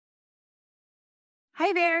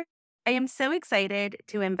Hi there. I am so excited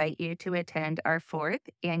to invite you to attend our fourth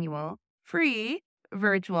annual free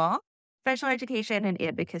virtual special education and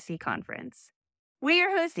advocacy conference. We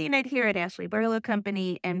are hosting it here at Ashley Barlow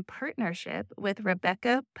Company in partnership with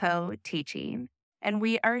Rebecca Poe Teaching. And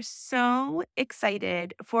we are so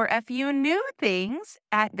excited for a few new things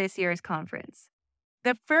at this year's conference.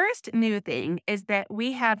 The first new thing is that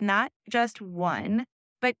we have not just one,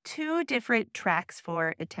 but two different tracks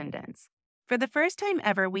for attendance. For the first time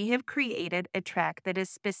ever, we have created a track that is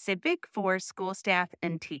specific for school staff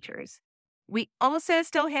and teachers. We also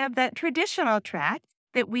still have that traditional track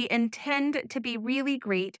that we intend to be really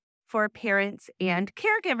great for parents and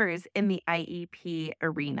caregivers in the IEP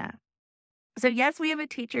arena. So, yes, we have a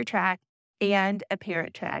teacher track and a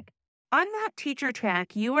parent track. On that teacher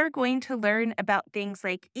track, you are going to learn about things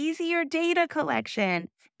like easier data collection,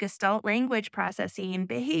 Gestalt language processing,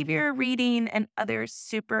 behavior reading, and other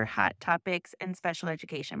super hot topics in special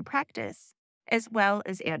education practice, as well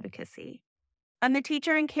as advocacy. On the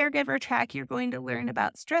teacher and caregiver track, you're going to learn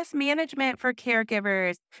about stress management for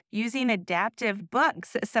caregivers, using adaptive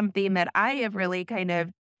books, something that I have really kind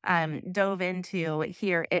of dove into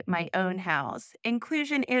here at my own house,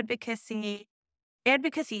 inclusion advocacy,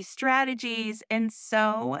 advocacy strategies, and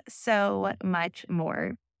so much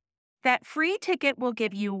more. That free ticket will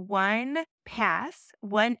give you one pass,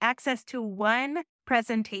 one access to one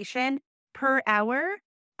presentation per hour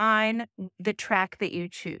on the track that you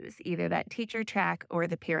choose, either that teacher track or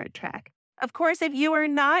the parent track. Of course, if you are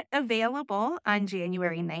not available on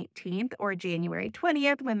January 19th or January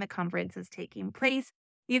 20th when the conference is taking place,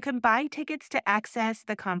 you can buy tickets to access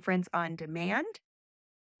the conference on demand.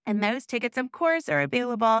 And those tickets, of course, are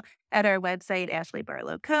available at our website,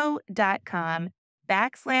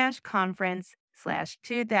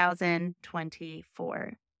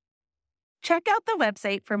 ashleybarlowco.com/conference/2024. Check out the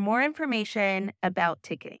website for more information about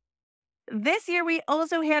ticketing. This year, we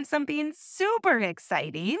also have something super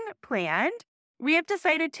exciting planned. We have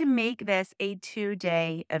decided to make this a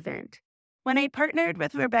 2-day event. When I partnered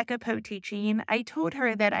with Rebecca Poe Teaching, I told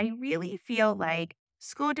her that I really feel like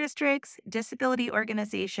school districts, disability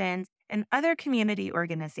organizations, and other community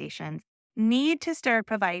organizations need to start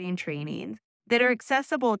providing trainings that are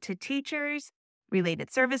accessible to teachers,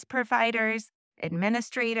 related service providers,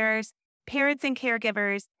 administrators, parents and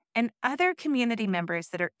caregivers, and other community members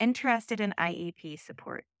that are interested in IEP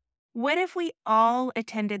support. What if we all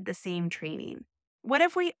attended the same training? What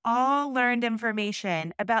if we all learned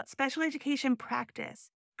information about special education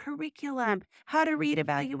practice, curriculum, how to read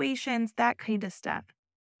evaluations, that kind of stuff?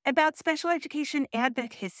 About special education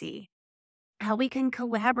advocacy, how we can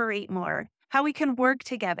collaborate more, how we can work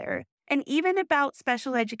together, and even about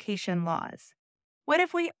special education laws. What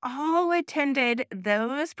if we all attended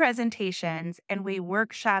those presentations and we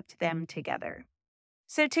workshopped them together?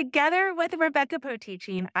 So, together with Rebecca Poe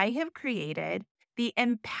Teaching, I have created the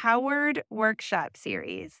Empowered Workshop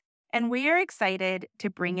Series, and we are excited to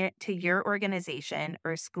bring it to your organization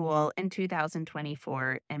or school in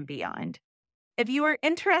 2024 and beyond. If you are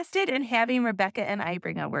interested in having Rebecca and I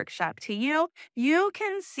bring a workshop to you, you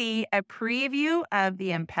can see a preview of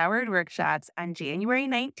the Empowered Workshops on January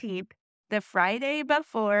 19th, the Friday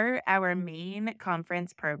before our main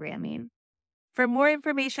conference programming. For more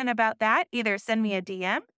information about that, either send me a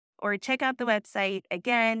DM or check out the website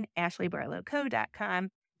again,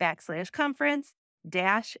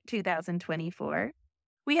 ashleybarlowco.com/conference-2024.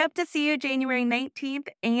 We hope to see you January 19th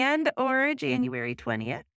and or January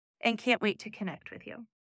 20th and can't wait to connect with you.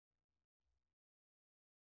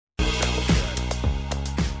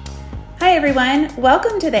 Hi, everyone.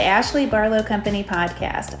 Welcome to the Ashley Barlow Company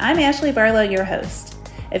podcast. I'm Ashley Barlow, your host.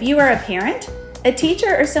 If you are a parent, a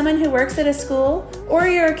teacher, or someone who works at a school, or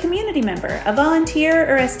you're a community member, a volunteer,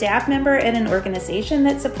 or a staff member at an organization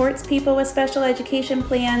that supports people with special education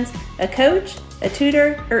plans, a coach, a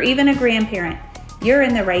tutor, or even a grandparent, you're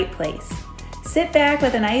in the right place. Sit back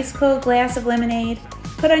with an ice cold glass of lemonade,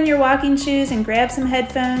 put on your walking shoes and grab some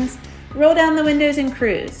headphones, roll down the windows and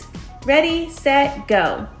cruise. Ready, set,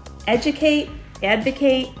 go. Educate,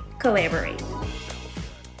 advocate, collaborate.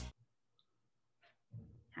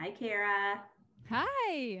 Hi, Kara.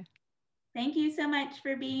 Hi. Thank you so much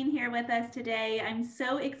for being here with us today. I'm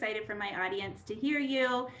so excited for my audience to hear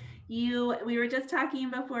you. We were just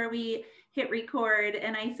talking before we hit record,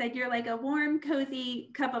 and I said you're like a warm,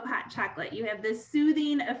 cozy cup of hot chocolate. You have this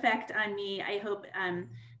soothing effect on me. I hope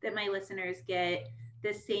that my listeners get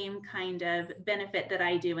the same kind of benefit that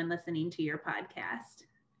I do in listening to your podcast.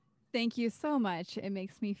 Thank you so much. It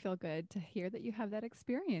makes me feel good to hear that you have that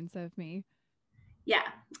experience of me. Yeah,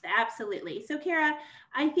 absolutely. So, Kara,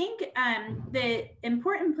 I think the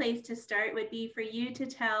important place to start would be for you to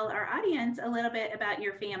tell our audience a little bit about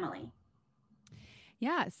your family.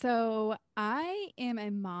 Yeah, so I am a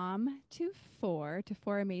mom to four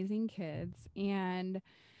amazing kids. And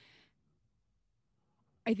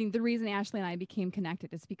I think the reason Ashley and I became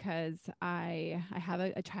connected is because I have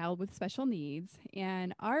a child with special needs,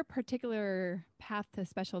 and our particular path to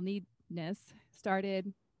special needness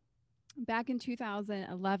started back in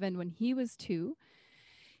 2011 when he was 2.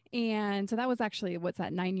 And so that was actually, what's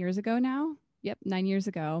that, 9 years ago now? Yep, 9 years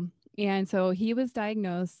ago. And so he was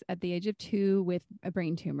diagnosed at the age of 2 with a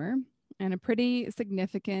brain tumor, and a pretty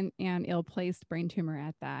significant and ill placed brain tumor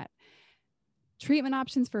at that. Treatment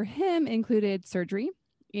options for him included surgery,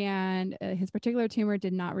 and his particular tumor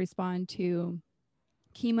did not respond to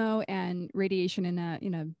chemo, and radiation in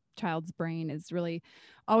a child's brain is really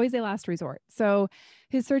always a last resort. So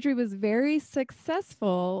his surgery was very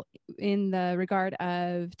successful in the regard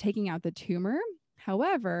of taking out the tumor.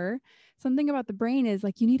 However, something about the brain is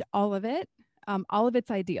like you need all of it. All of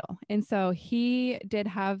it's ideal. And so he did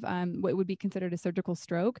have what would be considered a surgical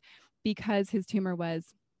stroke because his tumor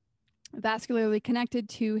was vascularly connected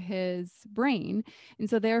to his brain. And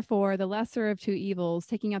so, therefore, the lesser of two evils,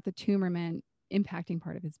 taking out the tumor meant impacting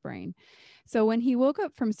part of his brain. So, when he woke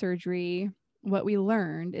up from surgery, what we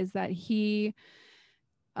learned is that he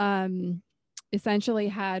um, essentially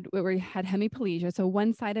had hemiplegia. So,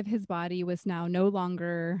 one side of his body was now no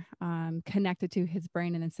longer connected to his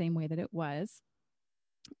brain in the same way that it was.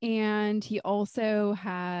 And he also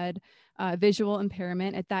had visual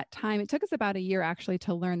impairment. At that time, it took us about a year actually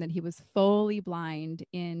to learn that he was fully blind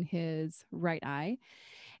in his right eye.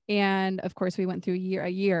 And of course, we went through a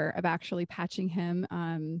year of actually patching him.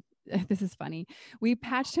 This is funny. We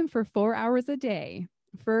patched him for 4 hours a day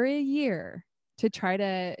for a year to try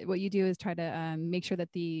to, what you do is try to make sure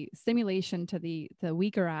that the stimulation to the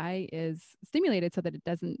weaker eye is stimulated so that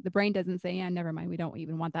the brain doesn't say, yeah, never mind, we don't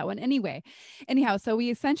even want that one anyway. Anyhow, so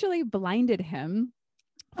we essentially blinded him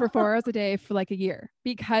for 4 hours a day for like a year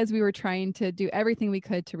because we were trying to do everything we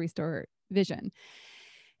could to restore vision.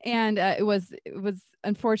 And it was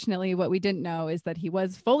unfortunately, what we didn't know is that he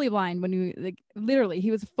was fully blind when we, like, literally he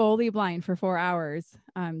was fully blind for 4 hours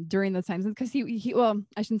during those times, because he well,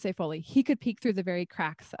 I shouldn't say fully, he could peek through the very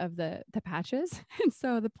cracks of the patches. And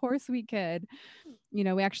so the poor sweet kid,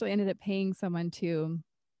 we actually ended up paying someone to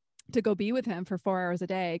go be with him for 4 hours a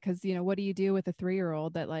day, because what do you do with a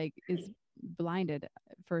 3-year-old that like is blinded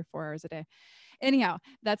for 4 hours a day? Anyhow,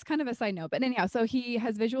 that's kind of a side note. But anyhow, so he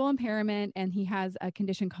has visual impairment, and he has a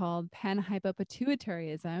condition called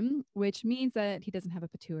panhypopituitarism, which means that he doesn't have a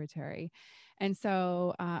pituitary. And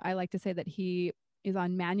so I like to say that he is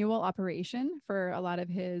on manual operation for a lot of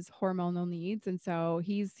his hormonal needs. And so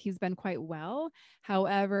he's been quite well.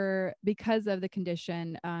 However, because of the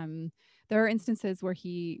condition, there are instances where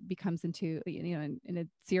he becomes into, in a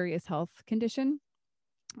serious health condition,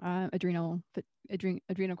 adrenal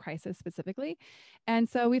crisis specifically. And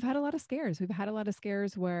so we've had a lot of scares. We've had a lot of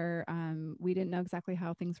scares where we didn't know exactly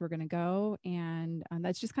how things were going to go. And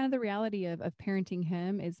that's just kind of the reality of parenting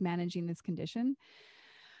him, is managing this condition.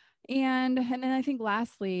 And then I think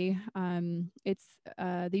lastly, it's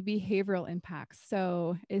the behavioral impacts.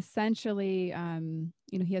 So essentially,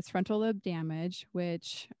 he has frontal lobe damage,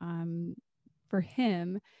 which for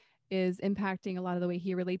him is impacting a lot of the way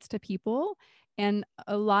he relates to people and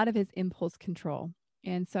a lot of his impulse control.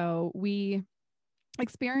 And so we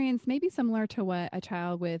experience maybe similar to what a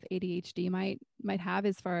child with ADHD might have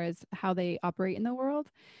as far as how they operate in the world.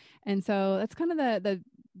 And so that's kind of the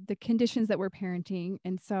conditions that we're parenting.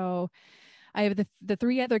 And so I have the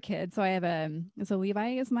three other kids. So I have so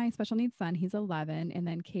Levi is my special needs son. He's 11, and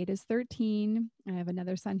then Kate is 13. I have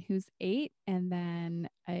another son who's 8, and then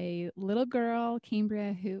a little girl,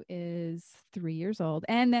 Cambria, who is 3 years old.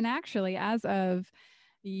 And then actually, as of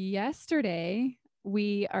yesterday,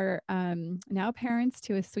 we are now parents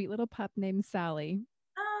to a sweet little pup named Sally.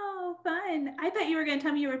 Oh, fun. I thought you were going to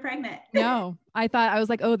tell me you were pregnant. No, I was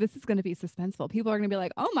like, oh, this is going to be suspenseful. People are going to be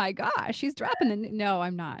like, oh my gosh, she's dropping the. No,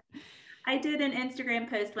 I'm not. I did an Instagram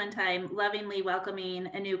post one time lovingly welcoming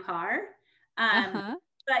a new car. Um, Uh-huh.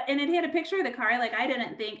 and it had a picture of the car. Like, I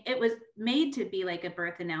didn't think it was made to be like a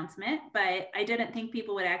birth announcement, but I didn't think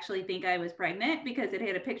people would actually think I was pregnant because it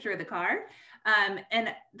had a picture of the car.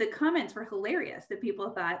 And the comments were hilarious that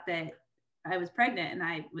people thought that I was pregnant and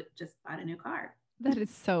I just bought a new car. That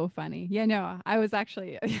is so funny. Yeah, no, I was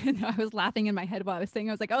actually, I was laughing in my head while I was saying,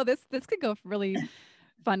 I was like, oh, this could go really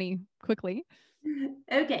funny quickly.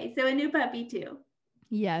 Okay, so a new puppy too.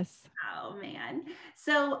 Yes. Oh man.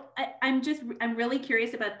 So I'm really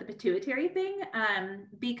curious about the pituitary thing,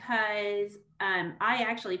 because I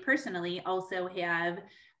actually personally also have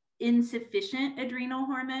insufficient adrenal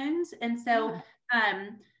hormones. And so, Yeah.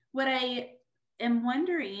 what I am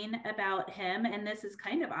wondering about him, and this is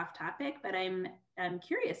kind of off topic, but I'm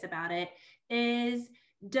curious about it, is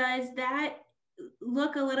does that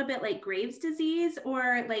look a little bit like Graves' disease,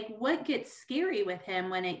 or like what gets scary with him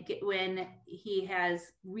when he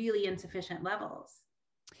has really insufficient levels?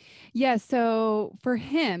 Yeah. So for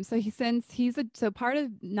him, since he's so part of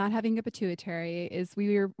not having a pituitary is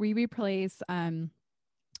we replace,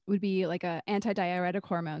 would be like a antidiuretic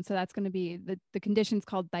hormone. So that's going to be the condition's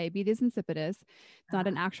called diabetes insipidus. It's not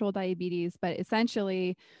an actual diabetes, but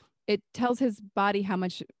essentially it tells his body how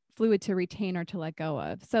much fluid to retain or to let go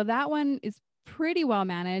of. So that one is pretty well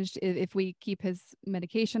managed if we keep his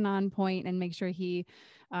medication on point and make sure he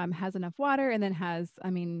has enough water, and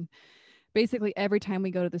then basically every time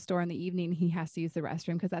we go to the store in the evening, he has to use the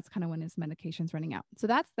restroom because that's kind of when his medication's running out. So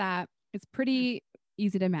that's that. It's pretty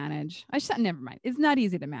easy to manage. Never mind. It's not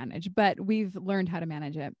easy to manage, but we've learned how to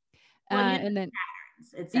manage it. Well, you know And then the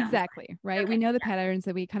patterns, it sounds exactly, like. right. Okay. We know the patterns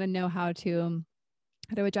that we kind of know how to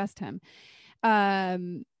adjust him.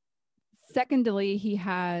 Um, Secondly, he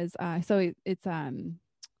has it's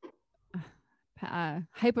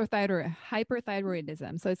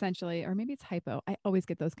hyperthyroidism. So essentially, or maybe it's hypo. I always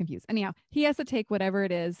get those confused. Anyhow, he has to take whatever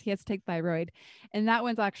it is. He has to take thyroid, and that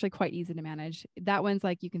one's actually quite easy to manage. That one's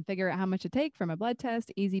like you can figure out how much to take from a blood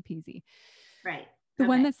test, easy peasy. Right. The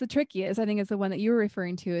one Okay. that's the trickiest, I think, is the one that you were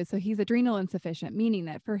referring to. Is so he's adrenal insufficient, meaning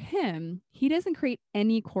that for him, he doesn't create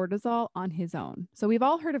any cortisol on his own. So we've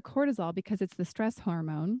all heard of cortisol because it's the stress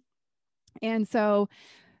hormone, and so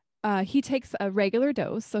he takes a regular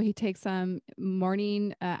dose. So he takes some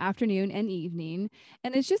morning, afternoon, and evening.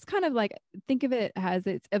 And it's just kind of like, think of it as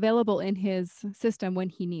it's available in his system when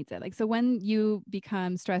he needs it. Like, so when you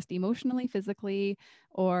become stressed emotionally, physically,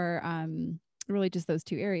 or really just those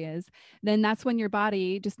two areas, then that's when your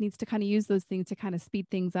body just needs to kind of use those things to kind of speed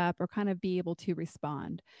things up or kind of be able to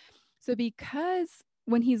respond. So because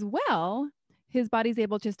when he's well, his body's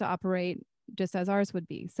able just to operate just as ours would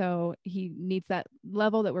be. So he needs that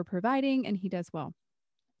level that we're providing, and he does well.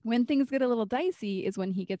 When things get a little dicey is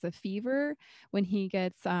when he gets a fever, when he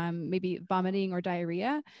gets maybe vomiting or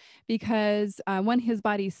diarrhea, because when his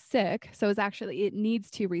body's sick, so it needs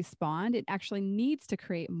to respond. It actually needs to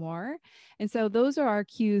create more. And so those are our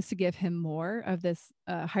cues to give him more of this.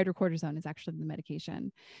 Hydrocortisone is actually the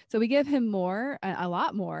medication. So we give him more, a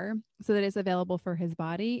lot more, so that it's available for his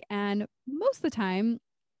body. And most of the time,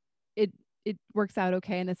 it it works out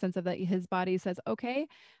okay in the sense of that his body says, okay,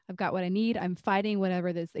 I've got what I need. I'm fighting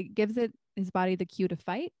whatever this. It gives his body the cue to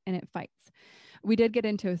fight, and it fights. We did get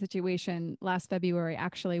into a situation last February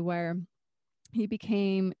actually where he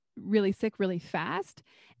became really sick really fast.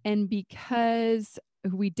 And because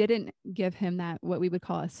we didn't give him that, what we would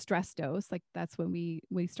call a stress dose, like that's when we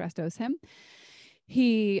stress dose him,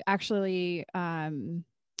 he actually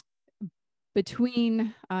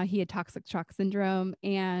between he had toxic shock syndrome,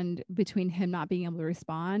 and between him not being able to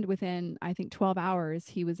respond within, I think, 12 hours,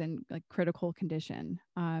 he was in like critical condition.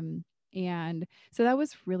 And so that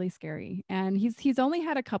was really scary. And he's only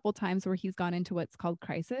had a couple times where he's gone into what's called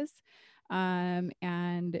crisis. And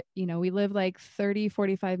we live like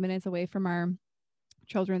 30-45 minutes away from our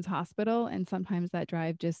children's hospital, and sometimes that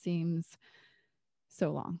drive just seems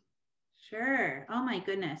so long. Sure. Oh my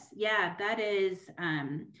goodness. Yeah,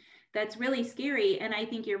 that's really scary. And I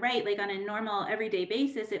think you're right. Like on a normal everyday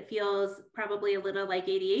basis, it feels probably a little like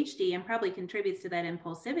ADHD and probably contributes to that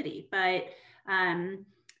impulsivity. But um,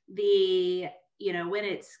 the when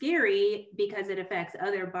it's scary because it affects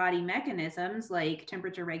other body mechanisms like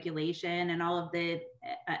temperature regulation and all of the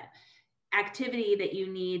uh, activity that you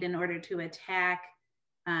need in order to attack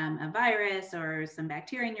a virus or some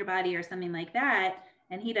bacteria in your body or something like that,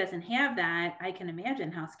 and he doesn't have that, I can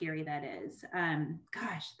imagine how scary that is.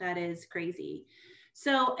 Gosh, that is crazy.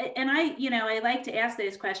 So, and I like to ask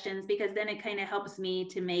those questions because then it kind of helps me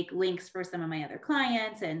to make links for some of my other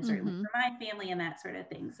clients and certainly Mm-hmm. for my family and that sort of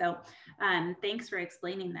thing. So, thanks for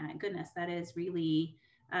explaining that. Goodness, that is really,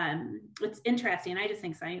 it's interesting. I just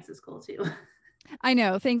think science is cool too. I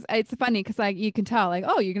know things. It's funny because like you can tell, like,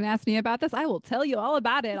 oh, you're gonna ask me about this. I will tell you all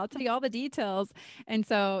about it. I'll tell you all the details. And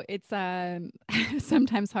so it's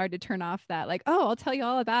sometimes hard to turn off that, like, oh, I'll tell you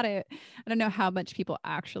all about it. I don't know how much people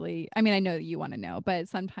actually. I mean, I know that you want to know, but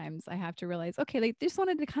sometimes I have to realize, okay, they just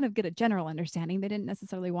wanted to kind of get a general understanding. They didn't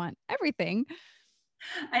necessarily want everything.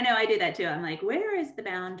 I know I do that too. I'm like, where is the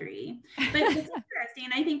boundary? But it's interesting.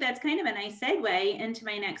 I think that's kind of a nice segue into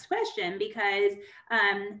my next question because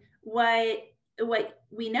what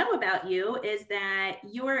we know about you is that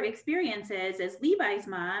your experiences as Levi's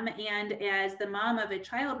mom and as the mom of a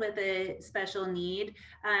child with a special need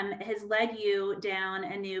has led you down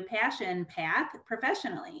a new passion path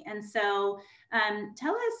professionally. And so,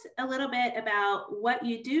 tell us a little bit about what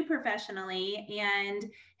you do professionally and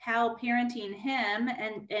how parenting him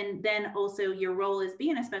and then also your role as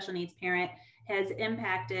being a special needs parent has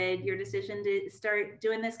impacted your decision to start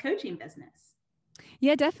doing this coaching business.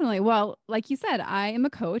 Yeah, definitely. Well, like you said, I am a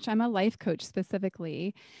coach. I'm a life coach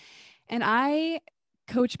specifically, and I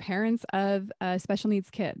coach parents of special needs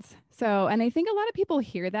kids. So, and I think a lot of people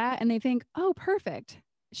hear that and they think, oh, perfect.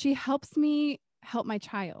 She helps me help my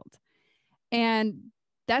child. And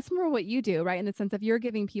that's more what you do, right? In the sense of you're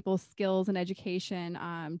giving people skills and education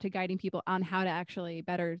to guiding people on how to actually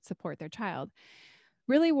better support their child.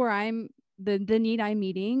 Really, where the need I'm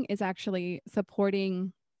meeting is actually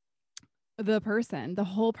supporting the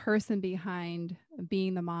whole person behind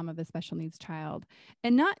being the mom of the special needs child.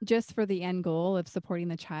 And not just for the end goal of supporting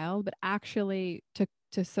the child, but actually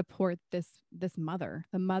to support this mother,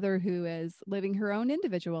 the mother who is living her own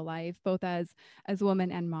individual life, both as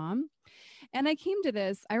woman and mom. And I came to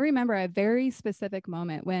this, I remember a very specific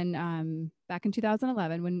moment when back in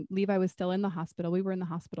 2011, when Levi was still in the hospital. We were in the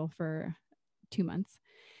hospital for 2 months.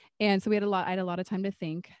 And so I had a lot of time to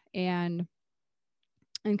think and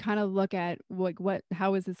kind of look at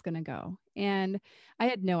how is this going to go? And I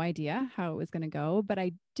had no idea how it was going to go, but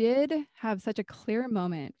I did have such a clear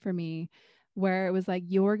moment for me where it was like,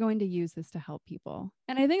 you're going to use this to help people.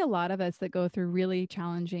 And I think a lot of us that go through really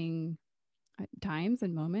challenging times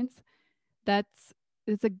and moments,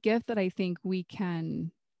 it's a gift that I think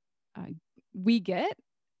uh, we get,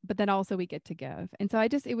 but then also we get to give. And so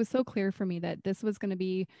it was so clear for me that this was going to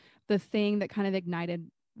be the thing that kind of ignited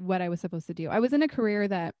what I was supposed to do. I was in a career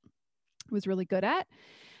that I was really good at,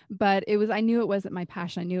 but I knew it wasn't my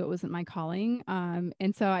passion. I knew it wasn't my calling.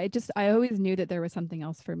 And so I always knew that there was something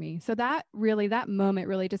else for me. So that moment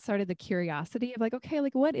really just started the curiosity of like, okay,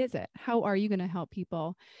 like, what is it? How are you going to help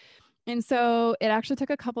people? And so it actually took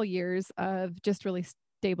a couple years of just really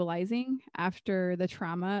stabilizing after the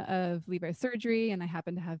trauma of Levi's surgery. And I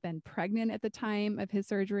happened to have been pregnant at the time of his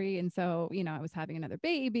surgery. And so, I was having another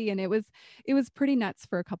baby, and it was pretty nuts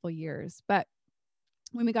for a couple years. But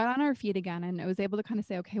when we got on our feet again and I was able to kind of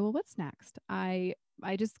say, okay, well, what's next? I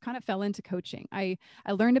just kind of fell into coaching. I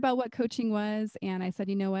learned about what coaching was, and I said,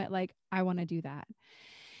 you know what, like, I want to do that.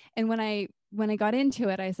 And when I got into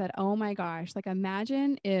it, I said, oh my gosh, like,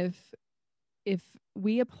 imagine if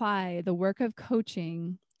we apply the work of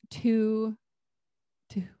coaching to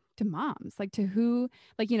to to moms, like, to who,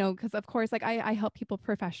 like, because of course, like, I help people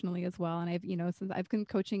professionally as well. And I've, since I've been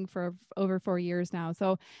coaching for over 4 years now.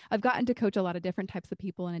 So I've gotten to coach a lot of different types of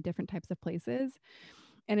people in different types of places.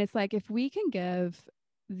 And it's like, if we can give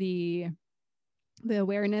the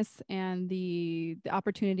awareness and the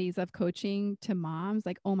opportunities of coaching to moms,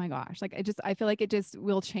 like, oh my gosh, like, I feel like it just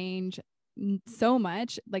will change so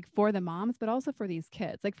much, like, for the moms, but also for these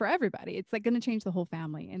kids, like, for everybody. It's like going to change the whole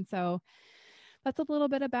family. And so that's a little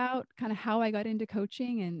bit about kind of how I got into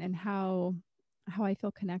coaching and how I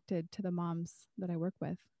feel connected to the moms that I work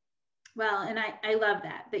with. Well, and I love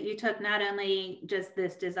that you took not only just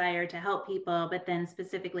this desire to help people, but then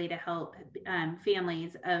specifically to help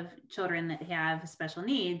families of children that have special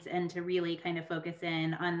needs and to really kind of focus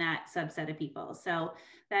in on that subset of people. So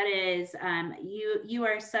that is, you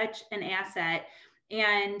are such an asset.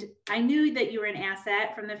 And I knew that you were an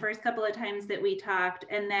asset from the first couple of times that we talked.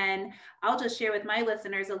 And then I'll just share with my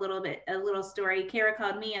listeners a little story. Kara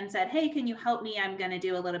called me and said, hey, can you help me? I'm going to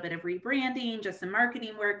do a little bit of rebranding, just some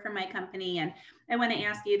marketing work for my company. And I want to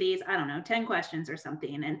ask you these, I don't know, 10 questions or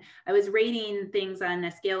something. And I was rating things on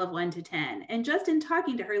a scale of 1 to 10. And just in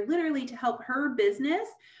talking to her, literally to help her business,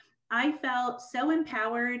 I felt so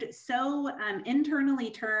empowered, so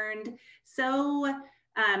internally turned, so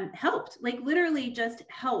helped, like literally just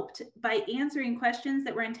helped by answering questions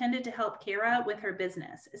that were intended to help Kara with her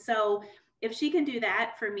business. So if she can do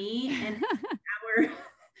that for me in an hour,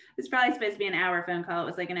 it's probably supposed to be an hour phone call. It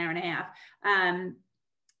was like an hour and a half.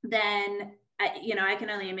 Then I can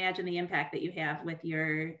only imagine the impact that you have with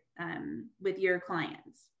your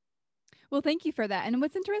clients. Well, thank you for that. And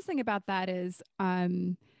what's interesting about that is,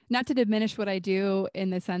 not to diminish what I do in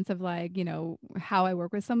the sense of, like, how I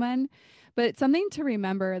work with someone, but something to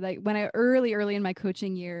remember, like, when I early in my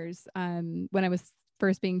coaching years, when I was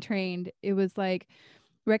first being trained, it was like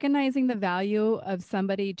recognizing the value of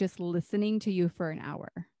somebody just listening to you for an hour,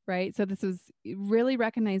 right? So this was really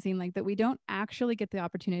recognizing like that we don't actually get the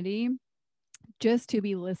opportunity just to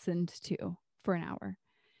be listened to for an hour.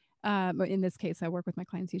 In this case, I work with my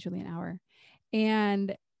clients usually an hour.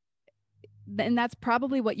 And that's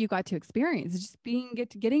probably what you got to experience, just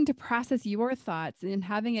getting to process your thoughts and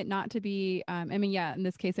having it not to be, yeah, in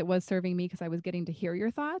this case, it was serving me because I was getting to hear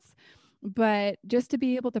your thoughts, but just to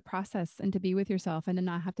be able to process and to be with yourself and to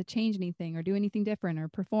not have to change anything or do anything different or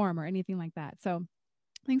perform or anything like that. So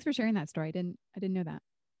thanks for sharing that story. I didn't know that.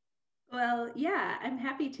 Well, yeah, I'm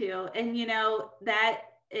happy to. And, that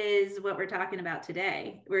is what we're talking about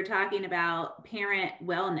today. We're talking about parent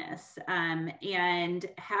wellness and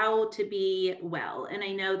how to be well. And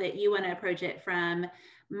I know that you want to approach it from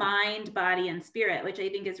mind, body, and spirit, which I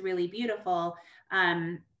think is really beautiful.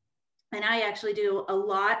 And I actually do a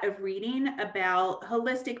lot of reading about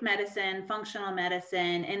holistic medicine, functional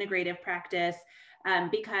medicine, integrative practice,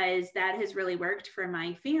 because that has really worked for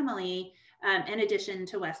my family. In addition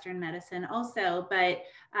to Western medicine, also. But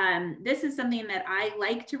this is something that I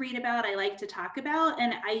like to read about. I like to talk about,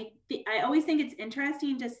 and I always think it's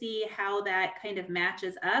interesting to see how that kind of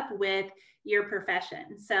matches up with your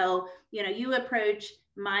profession. So you approach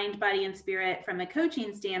mind, body, and spirit from a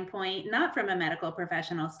coaching standpoint, not from a medical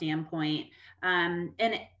professional standpoint. And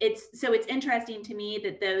it's interesting to me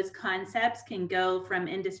that those concepts can go from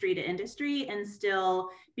industry to industry and still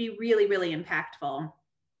be really, really impactful.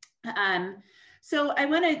 So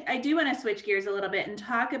I do want to switch gears a little bit and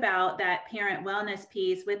talk about that parent wellness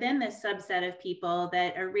piece within this subset of people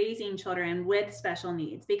that are raising children with special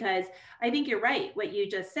needs, because I think you're right, what you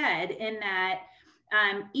just said, in that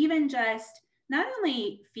even just not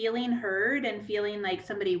only feeling heard and feeling like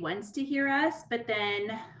somebody wants to hear us, but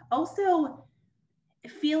then also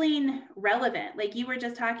feeling relevant. Like you were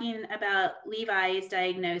just talking about Levi's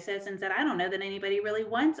diagnosis and said, I don't know that anybody really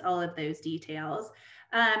wants all of those details.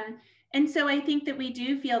 And so I think that we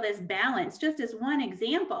do feel this balance, just as one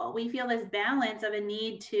example, we feel this balance of a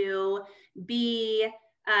need to be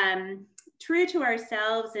true to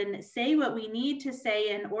ourselves and say what we need to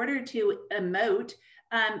say in order to emote,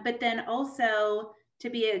 but then also to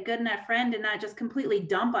be a good enough friend and not just completely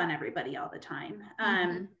dump on everybody all the time.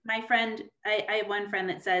 My friend, I have one friend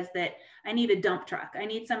that says that I need a dump truck. I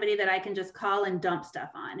need somebody that I can just call and dump stuff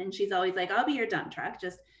on. And she's always like, I'll be your dump truck.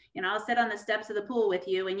 Just, I'll sit on the steps of the pool with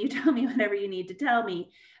you and you tell me whatever you need to tell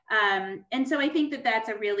me. And so I think that that's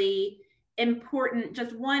a really important,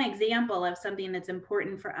 just one example of something that's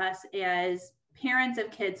important for us as parents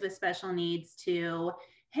of kids with special needs to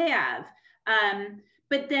have.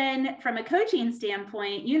 But then from a coaching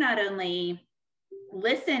standpoint, you not only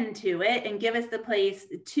listen to it and give us the place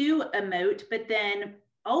to emote, but then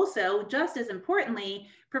also, just as importantly,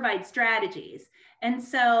 provide strategies. And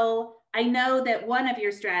so I know that one of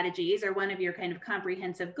your strategies or one of your kind of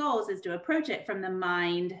comprehensive goals is to approach it from the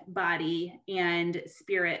mind, body, and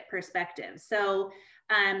spirit perspective. So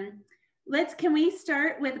can we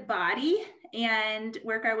start with body and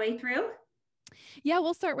work our way through? Yeah,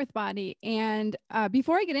 we'll start with body. And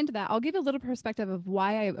before I get into that, I'll give a little perspective of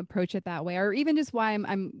why I approach it that way, or even just why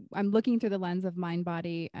I'm looking through the lens of mind,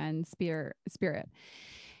 body, and spirit.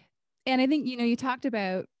 And I think, you talked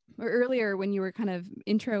about earlier when you were kind of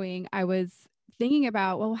introing, I was thinking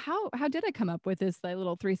about, well, how did I come up with this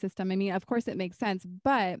little three system? I mean, of course it makes sense,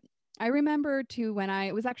 but I remember too when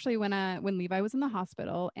Levi was in the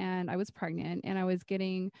hospital and I was pregnant and I was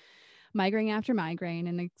getting migraine after migraine.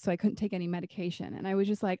 And so I couldn't take any medication. And I was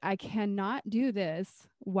just like, I cannot do this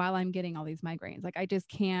while I'm getting all these migraines. Like I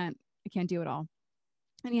can't do it all.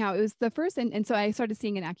 Anyhow, it was the first, and so I started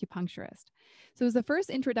seeing an acupuncturist. So it was the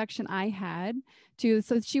first introduction I had to,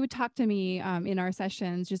 so she would talk to me in our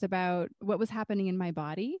sessions just about what was happening in my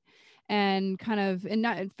body and kind of, and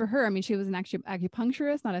not for her, I mean, she was an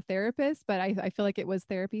acupuncturist, not a therapist, but I feel like it was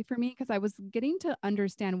therapy for me because I was getting to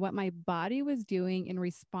understand what my body was doing in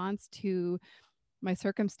response to my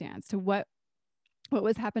circumstance, to what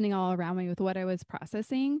was happening all around me with what I was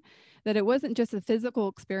processing, that it wasn't just a physical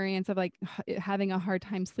experience of like having a hard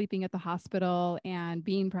time sleeping at the hospital and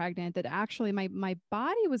being pregnant, that actually my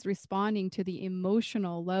body was responding to the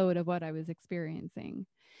emotional load of what I was experiencing.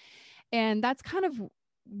 And that's kind of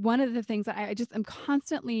one of the things that I'm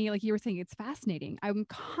constantly, like you were saying, it's fascinating. I'm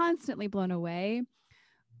constantly blown away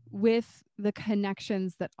with the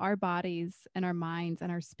connections that our bodies and our minds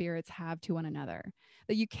and our spirits have to one another,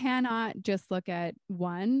 that you cannot just look at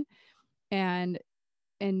one and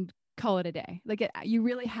call it a day. Like you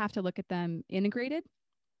really have to look at them integrated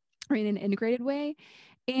or in an integrated way.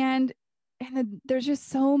 And there's just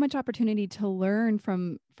so much opportunity to learn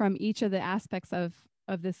from each of the aspects of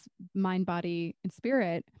this mind, body, and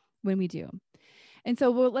spirit when we do. And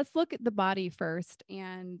so let's look at the body first.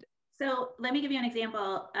 And so let me give you an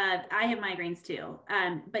example. I have migraines too.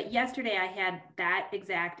 But yesterday I had that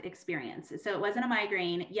exact experience. So it wasn't a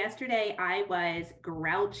migraine. Yesterday I was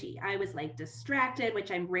grouchy. I was like distracted,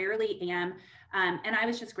 which I rarely am. And I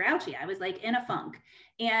was just grouchy. I was like in a funk.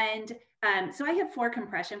 And so I have 4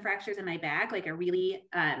 compression fractures in my back, like a really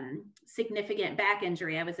significant back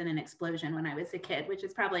injury. I was in an explosion when I was a kid, which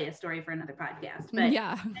is probably a story for another podcast. But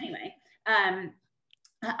yeah, anyway,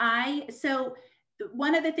 so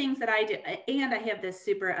one of the things that I do, and I have this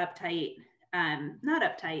super uptight, not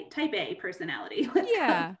uptight, type A personality. Let's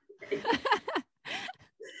yeah.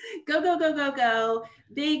 go,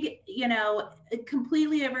 big,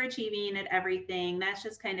 completely overachieving at everything. That's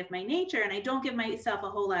just kind of my nature. And I don't give myself a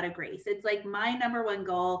whole lot of grace. It's like my number one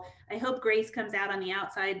goal. I hope grace comes out on the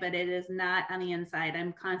outside, but it is not on the inside.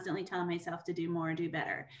 I'm constantly telling myself to do more, do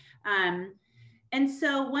better. And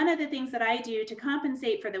so one of the things that I do to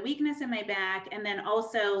compensate for the weakness in my back, and then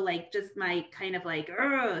also like just my kind of like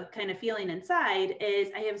kind of feeling inside, is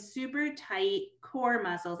I have super tight core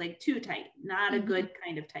muscles, like too tight, not a good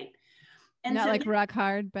kind of tight. And Not so like rock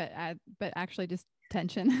hard, but actually just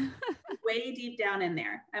tension. way deep down in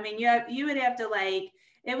there. I mean, you would have to like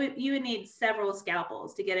you would need several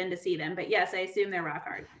scalpels to get in to see them. But yes, I assume they're rock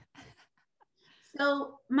hard.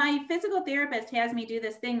 So my physical therapist has me do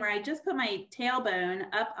this thing where I just put my tailbone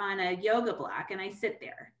up on a yoga block and I sit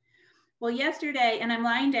there. Well, yesterday, and I'm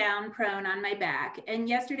lying down prone on my back. And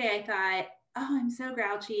yesterday I thought, oh, I'm so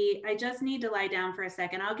grouchy. I just need to lie down for a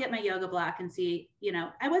second. I'll get my yoga block and see,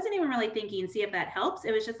 I wasn't even really thinking, see if that helps.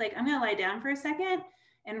 It was just like, I'm going to lie down for a second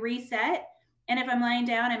and reset. And if I'm lying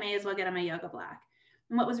down, I may as well get on my yoga block.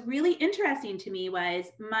 And what was really interesting to me was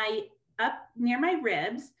my up near my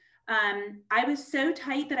ribs, I was so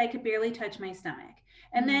tight that I could barely touch my stomach.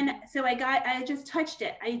 And then, so I just touched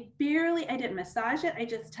it. I didn't massage it. I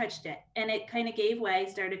just touched it and it kind of gave way,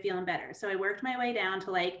 started feeling better. So I worked my way down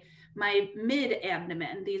to like my mid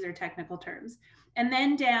abdomen. These are technical terms. And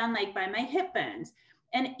then down like by my hip bones.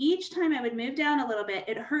 And each time I would move down a little bit,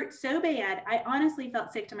 it hurt so bad. I honestly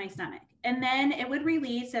felt sick to my stomach. And then it would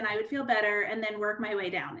release and I would feel better and then work my way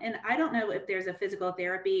down. And I don't know if there's a physical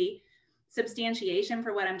therapy substantiation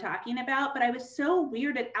for what I'm talking about, but I was so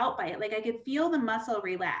weirded out by it. Like I could feel the muscle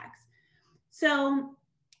relax. So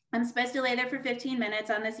I'm supposed to lay there for 15 minutes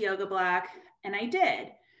on this yoga block, and I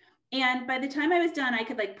did. And by the time I was done, I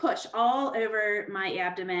could like push all over my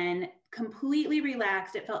abdomen, completely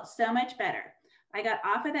relaxed. It felt so much better. I got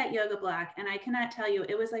off of that yoga block, and I cannot tell you,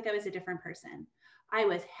 it was like I was a different person. I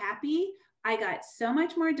was happy. I got so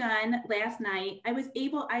much more done last night. I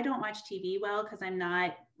don't watch TV well because I'm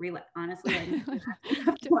not really, honestly, I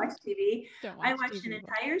don't watch TV. I watched an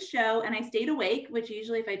entire show and I stayed awake, which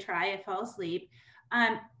usually if I try, I fall asleep.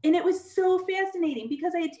 And it was so fascinating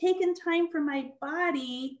because I had taken time from my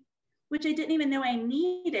body, which I didn't even know I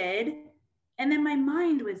needed. And then my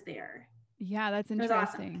mind was there. Yeah, that's interesting. It was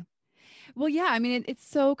awesome. Well, yeah, I mean, it's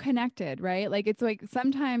so connected, right? Like, it's like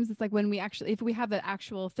sometimes it's like when we actually, if we have the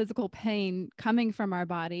actual physical pain coming from our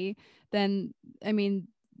body, then, I mean,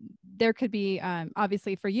 there could be,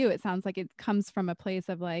 obviously for you, it sounds like it comes from a place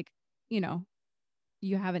of like,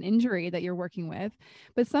 you have an injury that you're working with.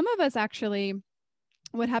 But some of us actually,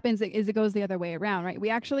 what happens is it goes the other way around, right? We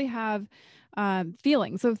actually have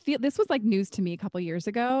feelings. So this was like news to me a couple of years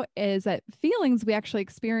ago, is that feelings we actually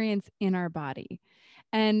experience in our body.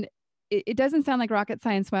 And it doesn't sound like rocket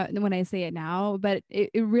science when I say it now, but it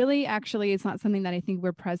really actually is not something that I think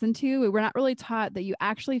we're present to. We're not really taught that you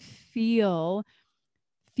actually feel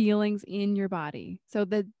feelings in your body. So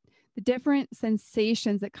the different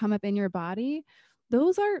sensations that come up in your body,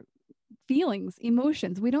 those are feelings,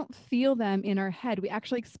 emotions. We don't feel them in our head. We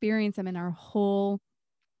actually experience them in our whole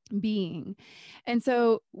being. And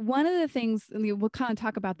so one of the things, we'll kind of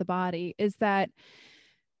talk about the body, is that,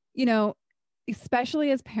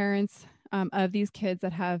 especially as parents of these kids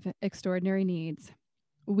that have extraordinary needs,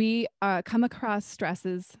 we come across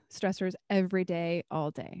stressors every day,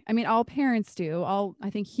 all day. I mean, all parents do, I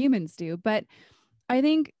think humans do, but I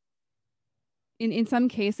think in some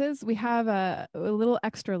cases we have a little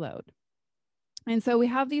extra load. And so we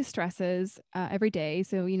have these stresses every day.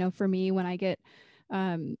 So, for me, when I get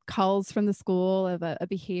calls from the school of a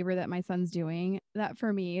behavior that my son's doing, that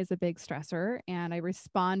for me is a big stressor. And I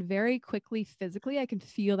respond very quickly physically. I can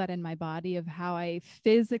feel that in my body of how I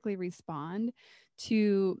physically respond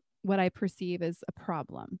to what I perceive as a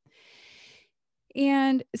problem.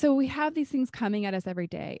 And so we have these things coming at us every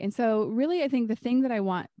day. And so really, I think the thing that I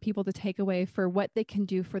want people to take away for what they can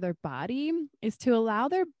do for their body is to allow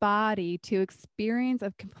their body to experience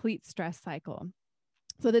a complete stress cycle.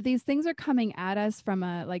 so that these things are coming at us from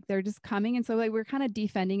like they're just coming. And so like we're kind of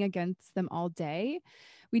defending against them all day.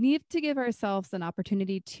 We need to give ourselves an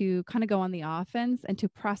opportunity to kind of go on the offense and to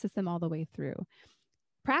process them all the way through.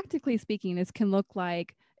 Practically speaking, this can look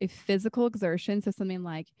like a physical exertion. So something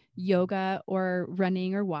like yoga or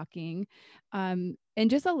running or walking, and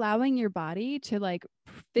just allowing your body to like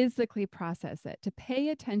physically process it, to pay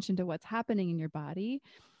attention to what's happening in your body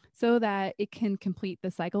so that it can complete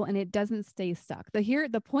the cycle and it doesn't stay stuck.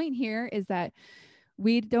 The point here is that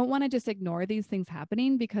we don't want to just ignore these things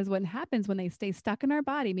happening, because what happens when they stay stuck in our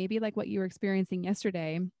body, maybe like what you were experiencing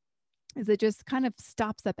yesterday, is it just kind of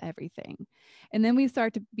stops up everything. And then we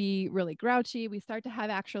start to be really grouchy. We start to have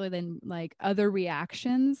actually then like other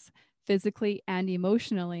reactions physically and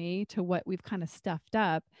emotionally to what we've kind of stuffed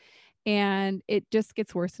up. And it just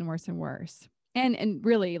gets worse and worse and worse. And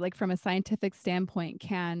really, like from a scientific standpoint,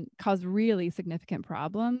 can cause really significant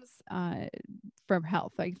problems from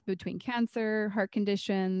health, like between cancer, heart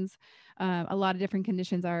conditions. A lot of different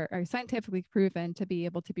conditions are scientifically proven to be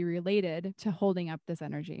able to be related to holding up this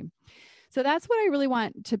energy. So that's what I really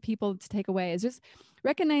want people to take away, is just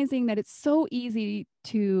recognizing that it's so easy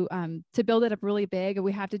to build it up really big.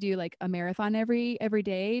 We have to do like a marathon every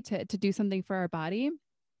day to do something for our body.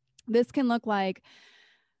 This can look like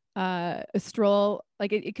a stroll.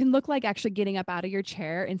 Like it can look like actually getting up out of your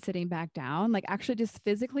chair and sitting back down, like actually just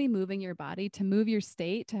physically moving your body to move your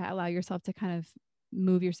state, to allow yourself to kind of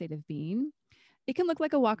move your state of being. It can look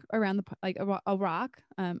like a walk around like a rock.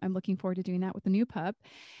 I'm looking forward to doing that with the new pup.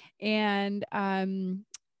 And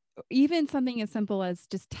even something as simple as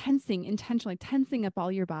just intentionally tensing up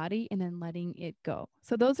all your body and then letting it go.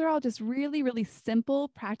 So those are all just really, really simple,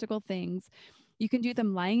 practical things. You can do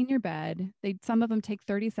them lying in your bed. Some of them take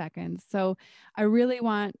 30 seconds. So I really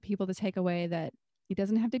want people to take away that it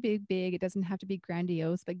doesn't have to be big. It doesn't have to be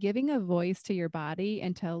grandiose, but giving a voice to your body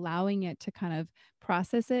and to allowing it to kind of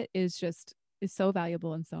process it is so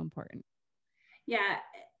valuable and so important. Yeah,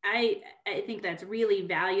 I think that's really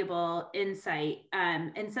valuable insight.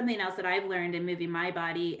 And something else that I've learned in moving my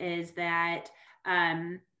body is that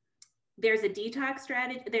there's a detox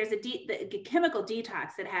strategy. There's the chemical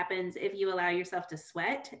detox that happens if you allow yourself to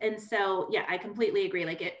sweat. And so, yeah, I completely agree.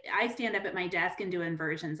 I stand up at my desk and do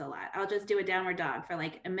inversions a lot. I'll just do a downward dog for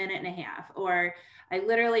like a minute and a half, or I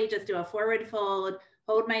literally just do a forward fold,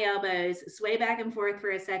 hold my elbows, sway back and forth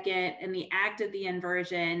for a second. And the act of the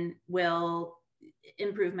inversion will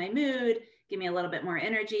improve my mood, give me a little bit more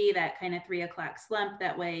energy, that kind of 3 o'clock slump.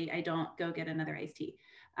 That way I don't go get another iced tea.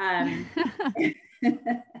 And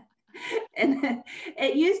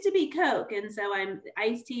it used to be Coke. And so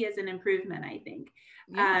iced tea is an improvement, I think.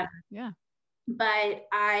 Yeah. But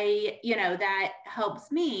that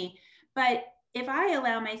helps me. But if I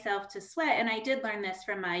allow myself to sweat, and I did learn this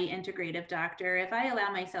from my integrative doctor, if I allow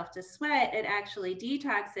myself to sweat, it actually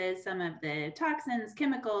detoxes some of the toxins,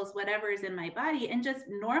 chemicals, whatever's in my body, and just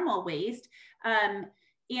normal waste.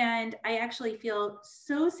 And I actually feel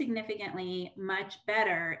so significantly much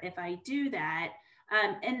better if I do that.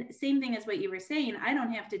 And same thing as what you were saying, I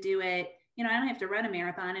don't have to do it. I don't have to run a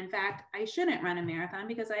marathon. In fact, I shouldn't run a marathon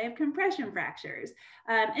because I have compression fractures.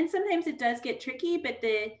 And sometimes it does get tricky, but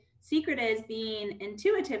the secret is being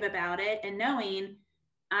intuitive about it and knowing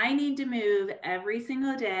I need to move every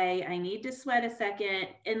single day. I need to sweat a second.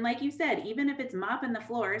 And like you said, even if it's mopping the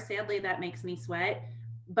floor, sadly, that makes me sweat,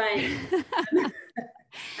 but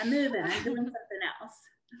I'm moving, I'm doing something else.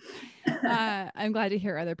 I'm glad to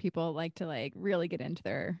hear other people like to like really get into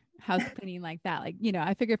their house cleaning like that. Like,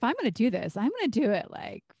 I figure if I'm going to do this, I'm going to do it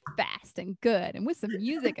like fast and good and with some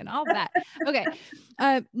music and all that. Okay.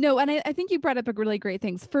 No. And I think you brought up a really great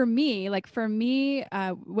things for me. Like for me,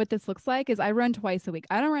 what this looks like is I run twice a week.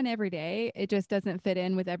 I don't run every day. It just doesn't fit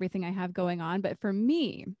in with everything I have going on. But for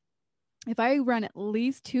me, if I run at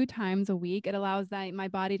least 2 times a week, it allows my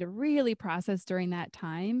body to really process during that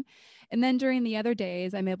time. And then during the other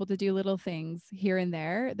days, I'm able to do little things here and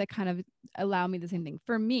there that kind of allow me the same thing.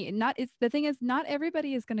 For me, the thing is, not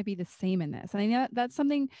everybody is going to be the same in this. And I know that's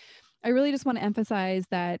something I really just want to emphasize,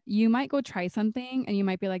 that you might go try something and you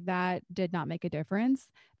might be like, that did not make a difference.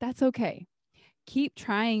 That's okay. Keep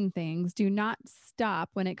trying things. Do not stop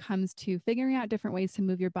when it comes to figuring out different ways to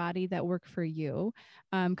move your body that work for you.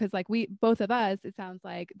 Because like both of us, it sounds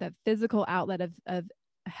like the physical outlet of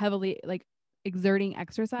heavily like exerting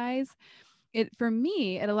exercise, for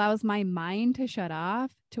me, it allows my mind to shut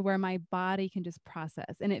off to where my body can just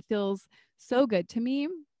process. And it feels so good to me.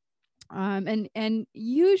 And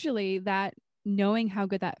usually that knowing how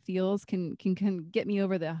good that feels can get me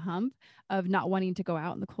over the hump of not wanting to go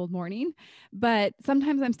out in the cold morning. But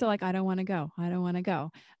sometimes I'm still like, I don't want to go. I don't want to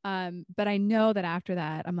go. But I know that after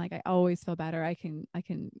that, I'm like, I always feel better. I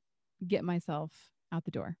can get myself out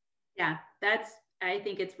the door. Yeah, I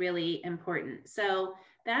think it's really important. So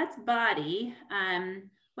that's body.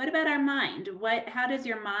 What about our mind? How does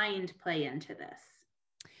your mind play into this?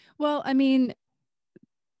 Well, I mean,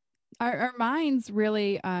 our minds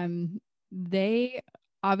really, they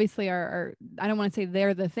obviously are, I don't want to say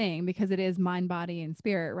they're the thing because it is mind, body, and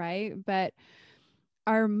spirit, right? But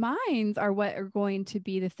our minds are what are going to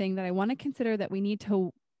be the thing that I want to consider that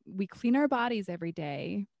we clean our bodies every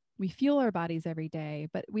day. We fuel our bodies every day,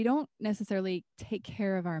 but we don't necessarily take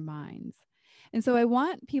care of our minds. And so I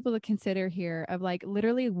want people to consider here of like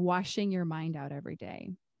literally washing your mind out every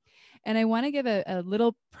day. And I want to give a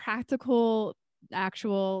little practical,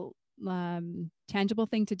 actual, tangible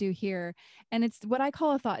thing to do here. And it's what I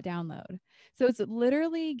call a thought download. So it's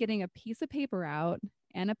literally getting a piece of paper out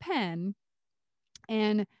and a pen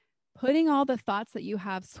and putting all the thoughts that you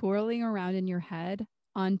have swirling around in your head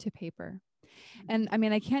onto paper. And I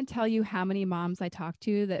mean, I can't tell you how many moms I talk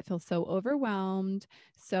to that feel so overwhelmed,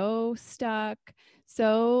 so stuck,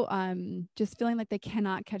 so just feeling like they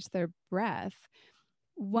cannot catch their breath.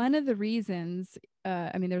 One of the reasons,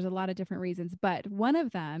 I mean, there's a lot of different reasons, but one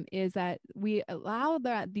of them is that we allow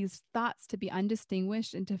these thoughts to be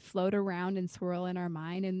undistinguished and to float around and swirl in our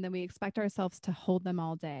mind, and then we expect ourselves to hold them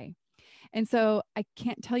all day. And so I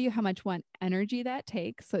can't tell you how much energy that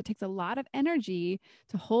takes. So it takes a lot of energy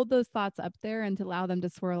to hold those thoughts up there and to allow them to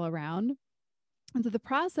swirl around. And so the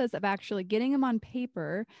process of actually getting them on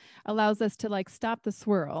paper allows us to like stop the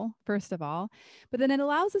swirl, first of all, but then it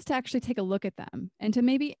allows us to actually take a look at them and to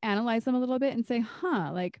maybe analyze them a little bit and say,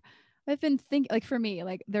 like I've been thinking, like for me,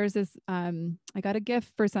 like there's this, I got a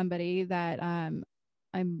gift for somebody that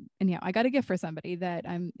I got a gift for somebody that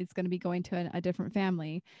it's going to be going to a different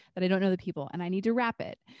family that I don't know the people, and I need to wrap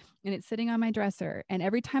it, and it's sitting on my dresser. And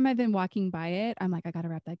every time I've been walking by it, I'm like, I got to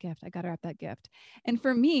wrap that gift. I got to wrap that gift. And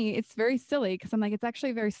for me, it's very silly because I'm like, it's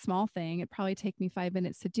actually a very small thing. It probably take me 5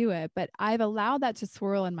 minutes to do it, but I've allowed that to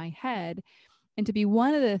swirl in my head and to be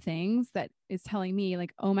one of the things that is telling me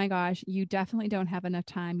like, oh my gosh, you definitely don't have enough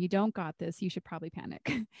time. You don't got this. You should probably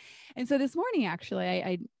panic. And so this morning, actually,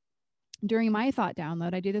 I during my thought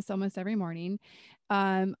download, I do this almost every morning.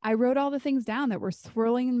 I wrote all the things down that were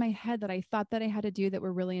swirling in my head that I thought that I had to do that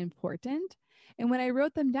were really important. And when I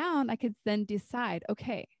wrote them down, I could then decide,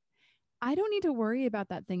 okay, I don't need to worry about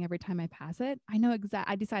that thing every time I pass it.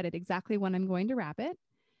 I decided exactly when I'm going to wrap it,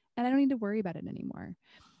 and I don't need to worry about it anymore.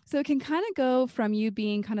 So it can kind of go from you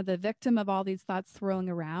being kind of the victim of all these thoughts swirling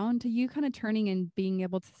around to you kind of turning and being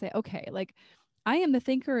able to say, okay, like I am the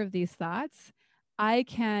thinker of these thoughts. I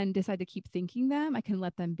can decide to keep thinking them. I can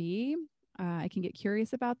let them be. I can get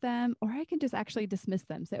curious about them, or I can just actually dismiss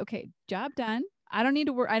them. Say, okay, job done. I don't need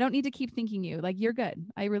to work. I don't need to keep thinking you. Like you're good.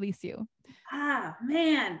 I release you. Ah,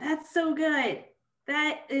 man, that's so good.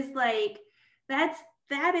 That is like, that's,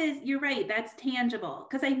 that is, you're right. That's tangible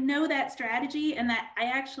because I know that strategy and that I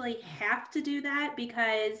actually have to do that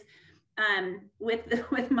because with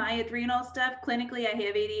with my adrenal stuff, clinically, I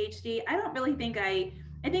have ADHD. I don't really think I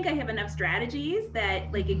think I have enough strategies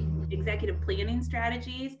that like executive planning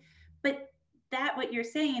strategies, but that what you're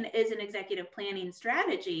saying is an executive planning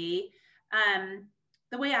strategy. Um,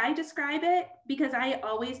 the way I describe it, because I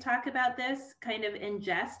always talk about this kind of in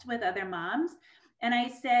jest with other moms, and I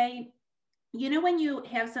say, you know, when you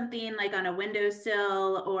have something like on a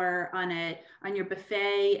windowsill or on your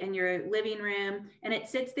buffet in your living room, and it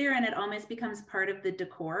sits there and it almost becomes part of the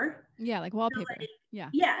decor. Yeah, like So wallpaper. like, Yeah.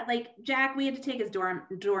 yeah, like Jack, we had to take his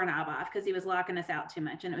doorknob off because he was locking us out too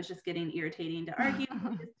much, and it was just getting irritating to argue.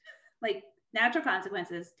 Like natural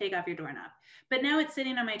consequences, take off your doorknob. But now it's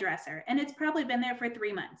sitting on my dresser, and it's probably been there for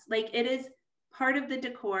 3 months. Like it is part of the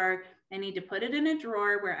decor. I need to put it in a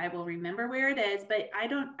drawer where I will remember where it is, but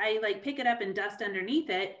I like pick it up and dust underneath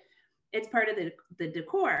it. It's part of the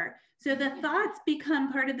decor. So the thoughts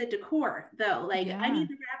become part of the decor though. Like I Yeah. need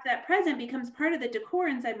to wrap that present becomes part of the decor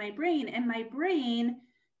inside my brain. And my brain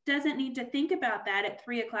doesn't need to think about that at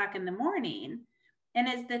 3 o'clock in the morning. And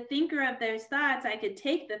as the thinker of those thoughts, I could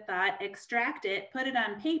take the thought, extract it, put it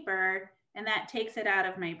on paper, and that takes it out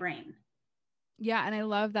of my brain. Yeah. And I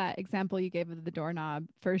love that example you gave of the doorknob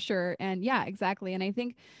for sure. And yeah, exactly. And I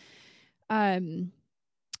think um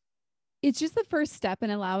it's just the first step in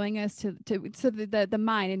allowing us to the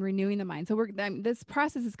mind and renewing the mind. So this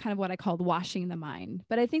process is kind of what I called washing the mind.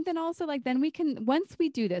 But I think then also like then we can once we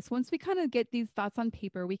do this, once we kind of get these thoughts on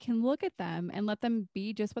paper, we can look at them and let them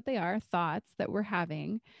be just what they are, thoughts that we're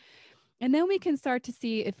having. And then we can start to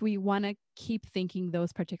see if we want to keep thinking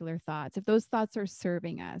those particular thoughts, if those thoughts are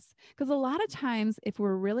serving us. Because a lot of times, if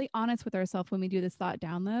we're really honest with ourselves when we do this thought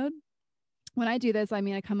download, when I do this, I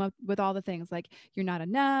mean, I come up with all the things like, you're not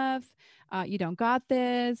enough, you don't got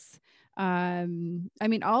this. I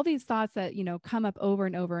mean, all these thoughts that, come up over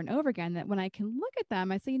and over and over again, that when I can look at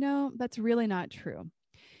them, I say, that's really not true.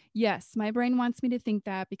 Yes, my brain wants me to think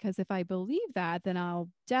that, because if I believe that, then I'll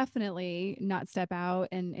definitely not step out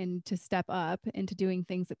and to step up into doing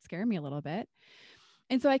things that scare me a little bit.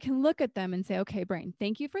 And so I can look at them and say, okay, brain,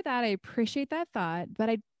 thank you for that. I appreciate that thought, but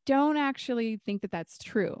I don't actually think that that's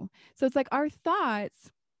true. So it's like our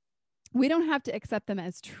thoughts, we don't have to accept them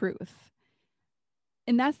as truth.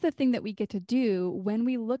 And that's the thing that we get to do when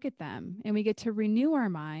we look at them, and we get to renew our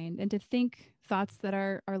mind and to think thoughts that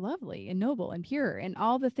are lovely and noble and pure and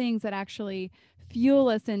all the things that actually fuel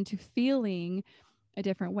us into feeling a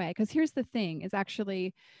different way. Because here's the thing is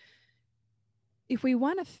actually, if we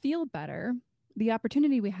want to feel better, the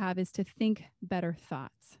opportunity we have is to think better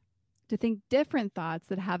thoughts, to think different thoughts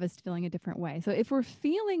that have us feeling a different way. So if we're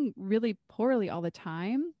feeling really poorly all the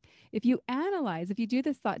time, if you analyze, if you do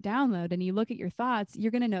this thought download and you look at your thoughts,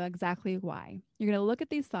 you're going to know exactly why. You're going to look at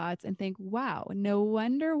these thoughts and think, wow, no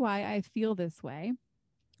wonder why I feel this way,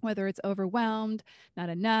 whether it's overwhelmed, not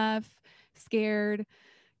enough, scared,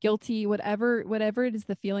 guilty, whatever it is,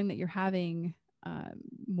 the feeling that you're having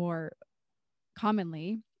more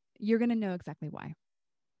commonly, you're going to know exactly why.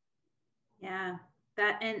 Yeah,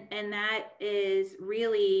 and that is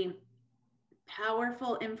really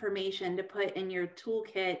powerful information to put in your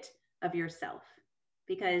toolkit of yourself,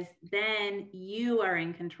 because then you are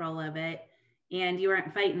in control of it and you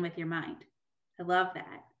aren't fighting with your mind. I love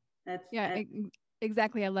that. That's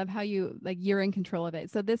Exactly. I love how you're in control of it.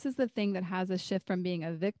 So this is the thing that has us shift from being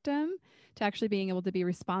a victim to actually being able to be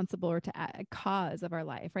responsible, or to a cause of our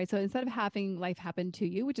life, right? So instead of having life happen to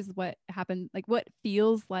you, which is what happened, like what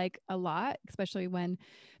feels like a lot, especially when,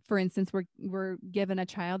 for instance, we're given a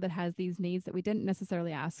child that has these needs that we didn't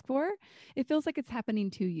necessarily ask for, it feels like it's happening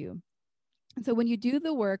to you. And so when you do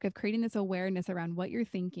the work of creating this awareness around what you're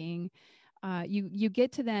thinking, you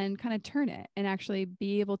get to then kind of turn it and actually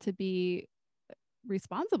be able to be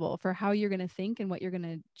responsible for how you're going to think and what you're going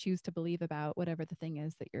to choose to believe about whatever the thing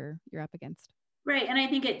is that you're up against. right. And I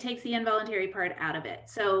think it takes the involuntary part out of it.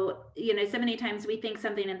 So, so many times we think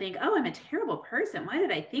something and think, oh, I'm a terrible person. Why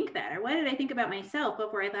did I think that? Or why did I think about myself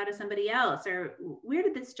before I thought of somebody else? Or where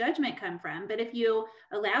did this judgment come from? But if you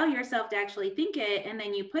allow yourself to actually think it and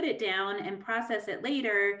then you put it down and process it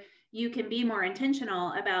later, you can be more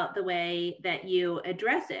intentional about the way that you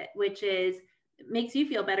address it, which is makes you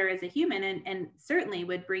feel better as a human, and certainly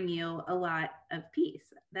would bring you a lot of peace.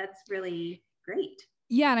 That's really great.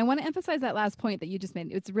 Yeah, and I want to emphasize that last point that you just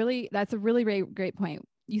made. That's a really great point.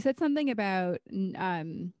 You said something about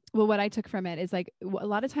well, what I took from it is like, a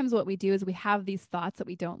lot of times what we do is we have these thoughts that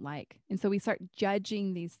we don't like, and so we start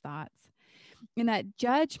judging these thoughts, and that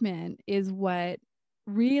judgment is what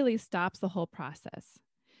really stops the whole process.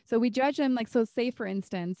 So we judge them, like, so say for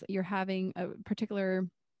instance you're having a particularly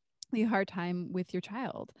hard time with your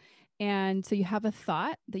child, and so you have a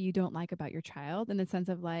thought that you don't like about your child, in the sense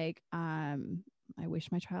of like, I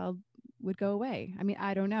wish my child would go away. I mean,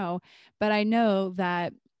 I don't know, but I know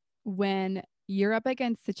that when you're up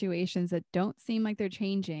against situations that don't seem like they're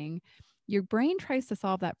changing, your brain tries to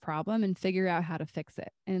solve that problem and figure out how to fix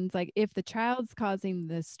it. And it's like, if the child's causing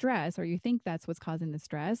the stress, or you think that's what's causing the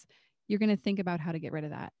stress, you're going to think about how to get rid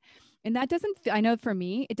of that. And that doesn't, I know for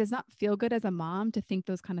me, it does not feel good as a mom to think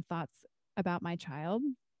those kind of thoughts about my child.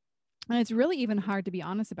 And it's really even hard to be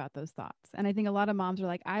honest about those thoughts. And I think a lot of moms are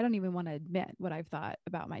like, I don't even want to admit what I've thought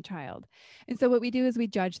about my child. And so what we do is we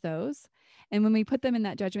judge those. And when we put them in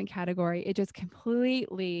that judgment category, it just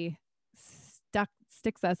completely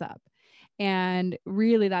sticks us up. And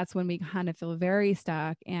really that's when we kind of feel very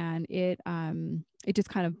stuck, and it just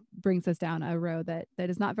kind of brings us down a road that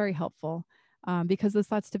is not very helpful, because those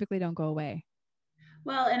thoughts typically don't go away.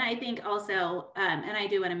 Well, and I think also, and I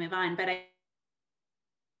do want to move on, but I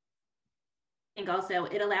think also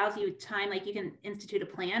it allows you time, like you can institute a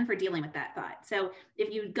plan for dealing with that thought. So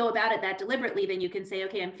if you go about it that deliberately, then you can say,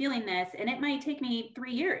 okay, I'm feeling this, and it might take me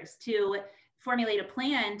 3 years to formulate a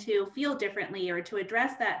plan to feel differently or to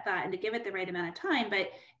address that thought and to give it the right amount of time.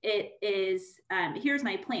 But it is, here's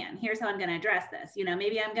my plan. Here's how I'm going to address this.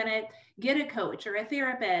 Maybe I'm going to get a coach or a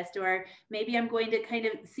therapist, or maybe I'm going to kind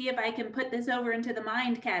of see if I can put this over into the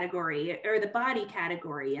mind category or the body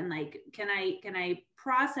category. And like, can I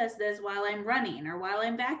process this while I'm running or while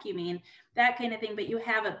I'm vacuuming, that kind of thing. But you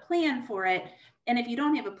have a plan for it. And if you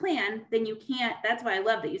don't have a plan, then you can't. That's why I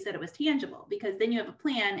love that you said it was tangible, because then you have a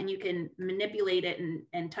plan and you can manipulate it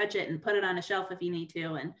and touch it and put it on a shelf if you need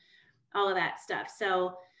to, and all of that stuff.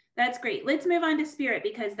 So that's great. Let's move on to spirit,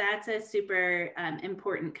 because that's a super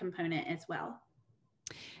important component as well.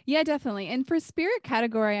 Yeah, definitely. And for spirit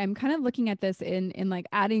category, I'm kind of looking at this in like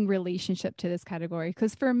adding relationship to this category.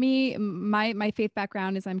 Because for me, my faith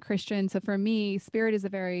background is I'm Christian. So for me, spirit is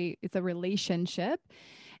it's a relationship.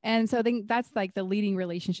 And so I think that's like the leading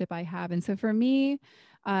relationship I have. And so for me,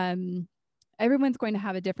 everyone's going to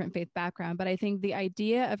have a different faith background, but I think the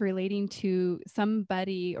idea of relating to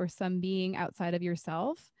somebody or some being outside of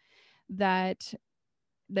yourself that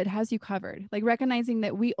has you covered, like recognizing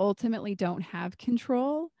that we ultimately don't have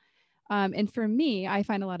control. And for me, I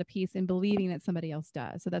find a lot of peace in believing that somebody else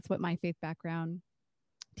does. So that's what my faith background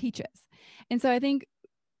teaches. And so I think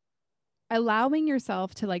allowing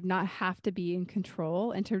yourself to like not have to be in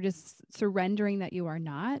control and to just surrendering that you are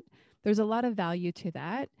not, there's a lot of value to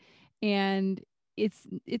that. And it's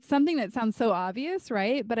something that sounds so obvious,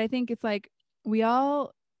 right? But I think it's like we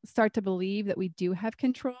all start to believe that we do have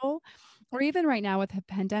control. Or even right now with the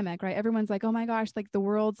pandemic, right? Everyone's like, oh my gosh, like the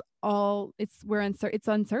world's all it's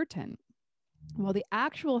uncertain. Well, the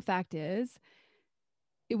actual fact is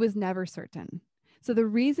it was never certain. So the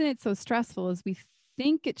reason it's so stressful is we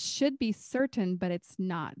think it should be certain, but it's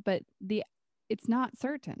not. It's not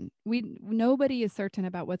certain. Nobody is certain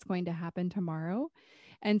about what's going to happen tomorrow.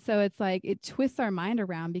 And so it's like it twists our mind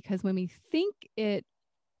around, because when we think it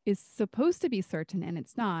is supposed to be certain and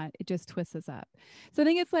it's not, it just twists us up. So I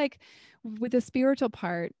think it's like with the spiritual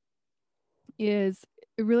part is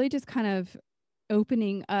really just kind of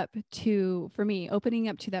opening up to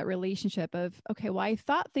that relationship of, okay, well, I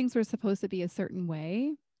thought things were supposed to be a certain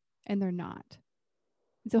way and they're not.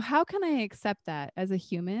 So how can I accept that as a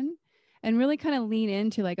human and really kind of lean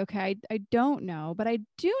into like, okay, I don't know, but I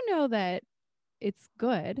do know that it's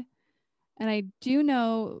good. And I do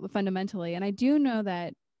know fundamentally,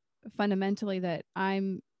 that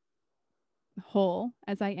I'm whole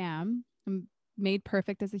as I am. I'm made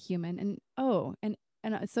perfect as a human. And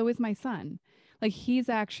so is my son. Like he's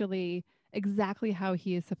actually exactly how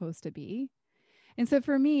he is supposed to be. And so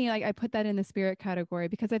for me, like I put that in the spirit category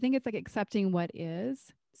because I think it's like accepting what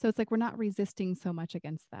is. So it's like we're not resisting so much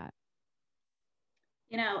against that.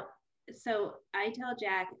 You know, so I tell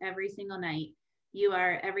Jack every single night, you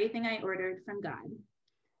are everything I ordered from God,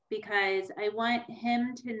 because I want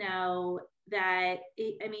him to know that,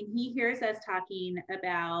 he hears us talking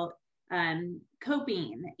about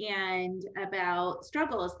coping and about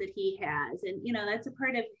struggles that he has. And, that's a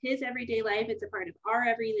part of his everyday life. It's a part of our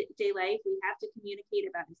everyday life. We have to communicate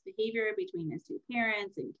about his behavior between his two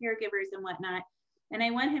parents and caregivers and whatnot. And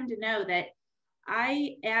I want him to know that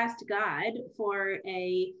I asked God for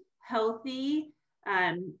a healthy,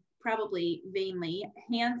 probably vainly,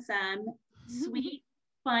 handsome, sweet,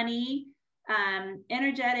 funny,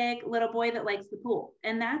 energetic little boy that likes the pool.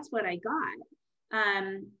 And that's what I got.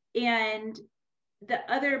 And the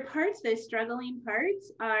other parts, those struggling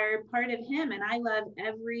parts, are part of him. And I love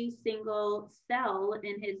every single cell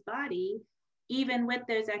in his body, even with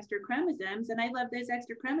those extra chromosomes. And I love those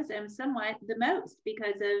extra chromosomes somewhat the most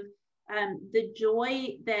because of the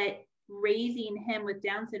joy that raising him with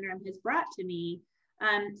Down syndrome has brought to me.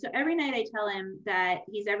 So every night I tell him that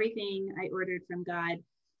he's everything I ordered from God.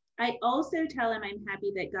 I also tell him I'm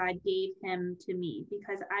happy that God gave him to me,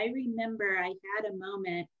 because I remember I had a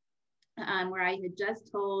moment where I had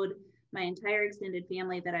just told my entire extended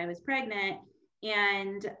family that I was pregnant.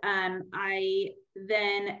 And I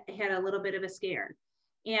then had a little bit of a scare.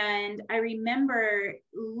 And I remember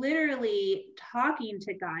literally talking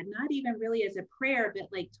to God, not even really as a prayer, but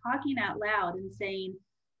like talking out loud and saying,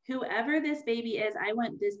 whoever this baby is, I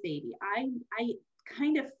want this baby. I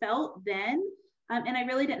kind of felt then, and I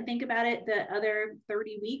really didn't think about it the other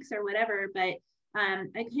 30 weeks or whatever, but I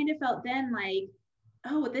kind of felt then like,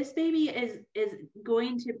 oh, this baby is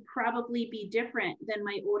going to probably be different than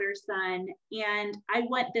my older son. And I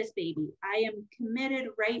want this baby. I am committed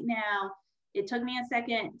right now. It took me a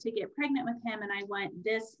second to get pregnant with him, and I want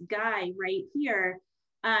this guy right here.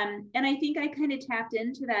 And I think I kind of tapped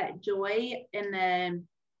into that joy and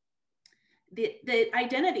the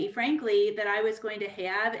identity, frankly, that I was going to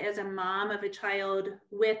have as a mom of a child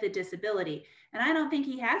with a disability. And I don't think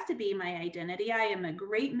he has to be my identity. I am a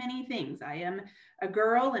great many things. I am a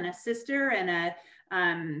girl and a sister and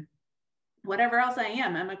a whatever else I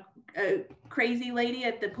am. I'm a crazy lady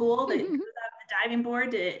at the pool that goes off the diving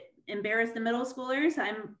board to embarrass the middle schoolers.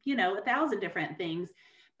 I'm, 1,000 different things.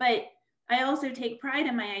 But I also take pride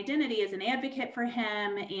in my identity as an advocate for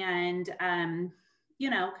him, and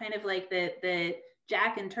kind of like the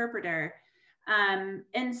Jack interpreter.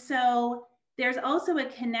 And so there's also a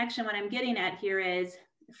connection. What I'm getting at here is,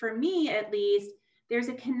 for me at least, there's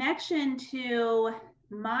a connection to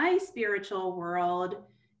my spiritual world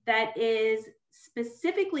that is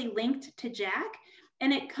specifically linked to Jack.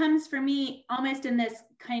 And it comes for me almost in this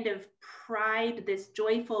kind of pride, this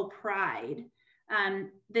joyful pride,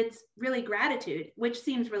 that's really gratitude, which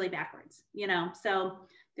seems really backwards, So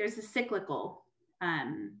there's a cyclical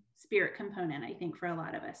spirit component, I think, for a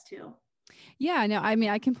lot of us too. Yeah, no, I mean,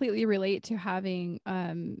 I completely relate to having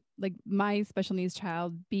like my special needs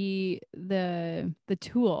child be the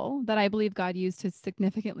tool that I believe God used to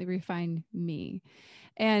significantly refine me.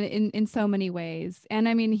 And in so many ways. And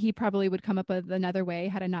I mean, he probably would come up with another way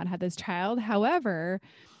had I not had this child. However,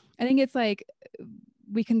 I think it's like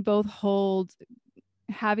we can both hold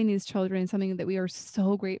having these children something that we are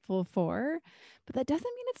so grateful for, but that doesn't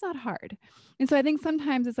mean it's not hard. And so I think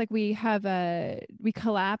sometimes it's like we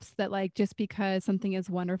collapse that, like, just because something is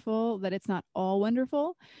wonderful that it's not all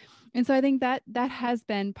wonderful. And so I think that has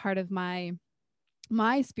been part of my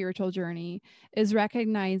spiritual journey, is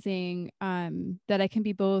recognizing that I can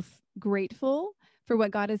be both grateful for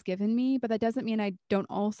what God has given me, but that doesn't mean I don't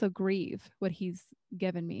also grieve what He's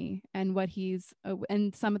given me and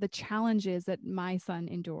and some of the challenges that my son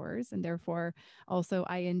endures, and therefore also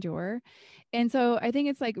I endure. And so I think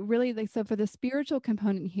it's like really like, so for the spiritual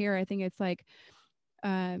component here, I think it's like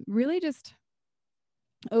really just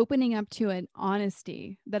opening up to an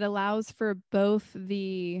honesty that allows for both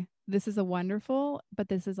this is a wonderful, but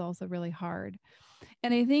this is also really hard.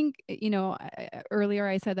 And I think, earlier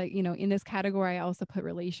I said that, in this category, I also put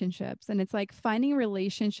relationships. And it's like finding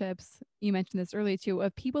relationships, you mentioned this earlier too,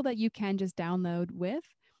 of people that you can just download with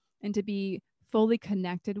and to be fully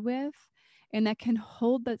connected with, and that can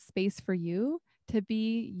hold that space for you to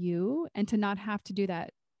be you and to not have to do that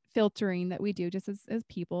filtering that we do just as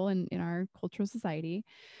people in our cultural society.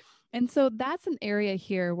 And so that's an area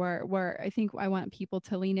here where I think I want people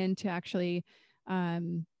to lean into actually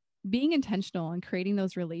being intentional and creating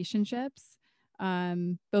those relationships,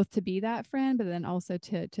 both to be that friend, but then also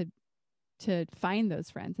to find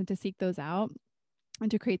those friends and to seek those out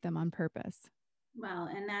and to create them on purpose. Well,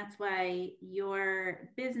 and that's why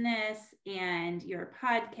your business and your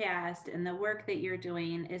podcast and the work that you're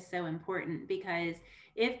doing is so important, because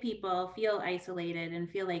if people feel isolated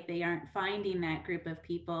and feel like they aren't finding that group of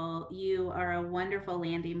people, you are a wonderful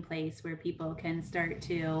landing place where people can start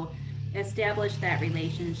to establish that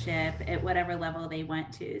relationship at whatever level they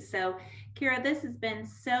want to. So, Kira, this has been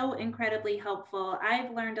so incredibly helpful.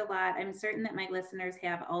 I've learned a lot. I'm certain that my listeners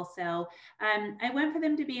have also. I want for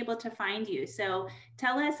them to be able to find you. So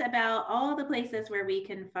tell us about all the places where we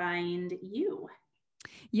can find you.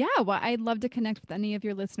 Yeah, well, I'd love to connect with any of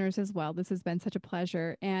your listeners as well. This has been such a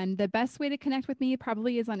pleasure. And the best way to connect with me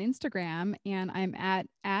probably is on Instagram. And I'm at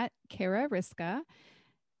Kara Riska.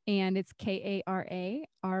 And it's KARARYSKA.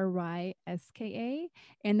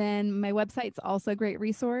 And then my website's also a great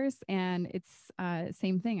resource. And it's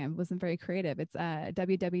same thing. I wasn't very creative. It's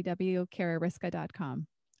www.karariska.com.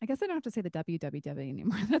 I guess I don't have to say the www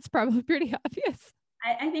anymore. That's probably pretty obvious.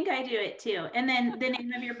 I think I do it too. And then the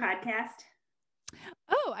name of your podcast.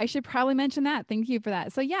 Oh, I should probably mention that. Thank you for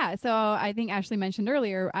that. So yeah, so I think Ashley mentioned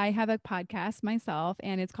earlier, I have a podcast myself,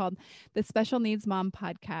 and it's called the Special Needs Mom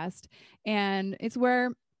Podcast. And it's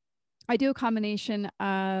where I do a combination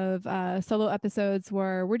of solo episodes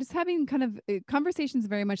where we're just having kind of conversations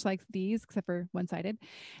very much like these, except for one-sided.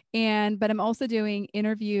 But I'm also doing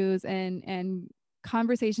interviews and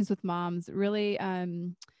conversations with moms, really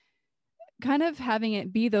kind of having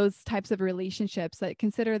it be those types of relationships that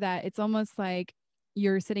consider that it's almost like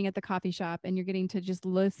you're sitting at the coffee shop and you're getting to just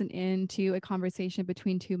listen into a conversation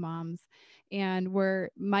between two moms. And where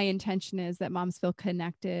my intention is that moms feel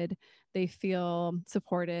connected, they feel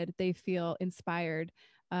supported, they feel inspired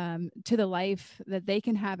to the life that they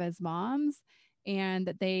can have as moms, and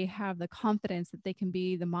that they have the confidence that they can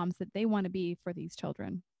be the moms that they want to be for these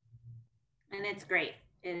children. And it's great.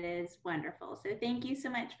 It is wonderful. So thank you so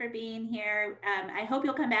much for being here. I hope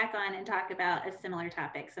you'll come back on and talk about a similar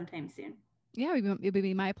topic sometime soon. Yeah, it would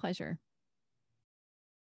be my pleasure.